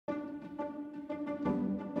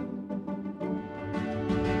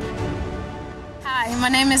Hi, my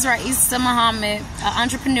name is Raiysa Muhammad, an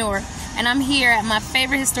entrepreneur, and I'm here at my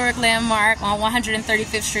favorite historic landmark on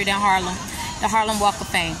 135th Street in Harlem, the Harlem Walk of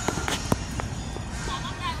Fame.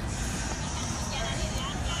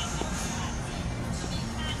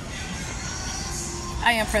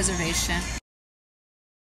 I am preservation.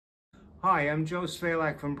 Hi, I'm Joe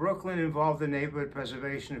Svehlak from Brooklyn, involved in neighborhood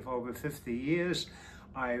preservation for over 50 years.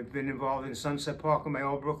 I've been involved in Sunset Park in my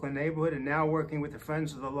old Brooklyn neighborhood and now working with the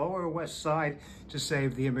Friends of the Lower West Side to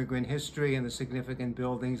save the immigrant history and the significant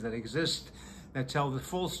buildings that exist that tell the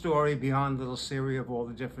full story beyond Little Syria of all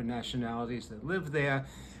the different nationalities that live there.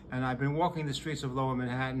 And I've been walking the streets of Lower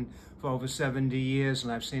Manhattan for over 70 years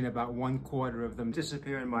and I've seen about 1/4 of them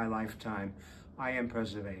disappear in my lifetime. I am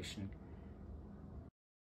preservation.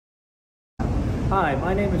 Hi,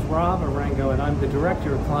 my name is Rob Arango and I'm the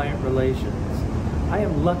Director of Client Relations. I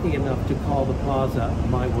am lucky enough to call the Plaza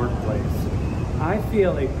my workplace. I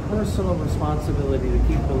feel a personal responsibility to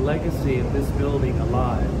keep the legacy of this building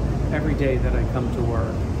alive every day that I come to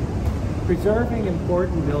work. Preserving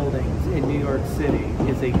important buildings in New York City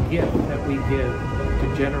is a gift that we give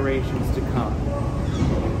to generations to come.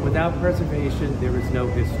 Without preservation, there is no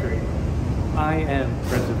history. I am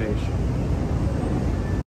preservation.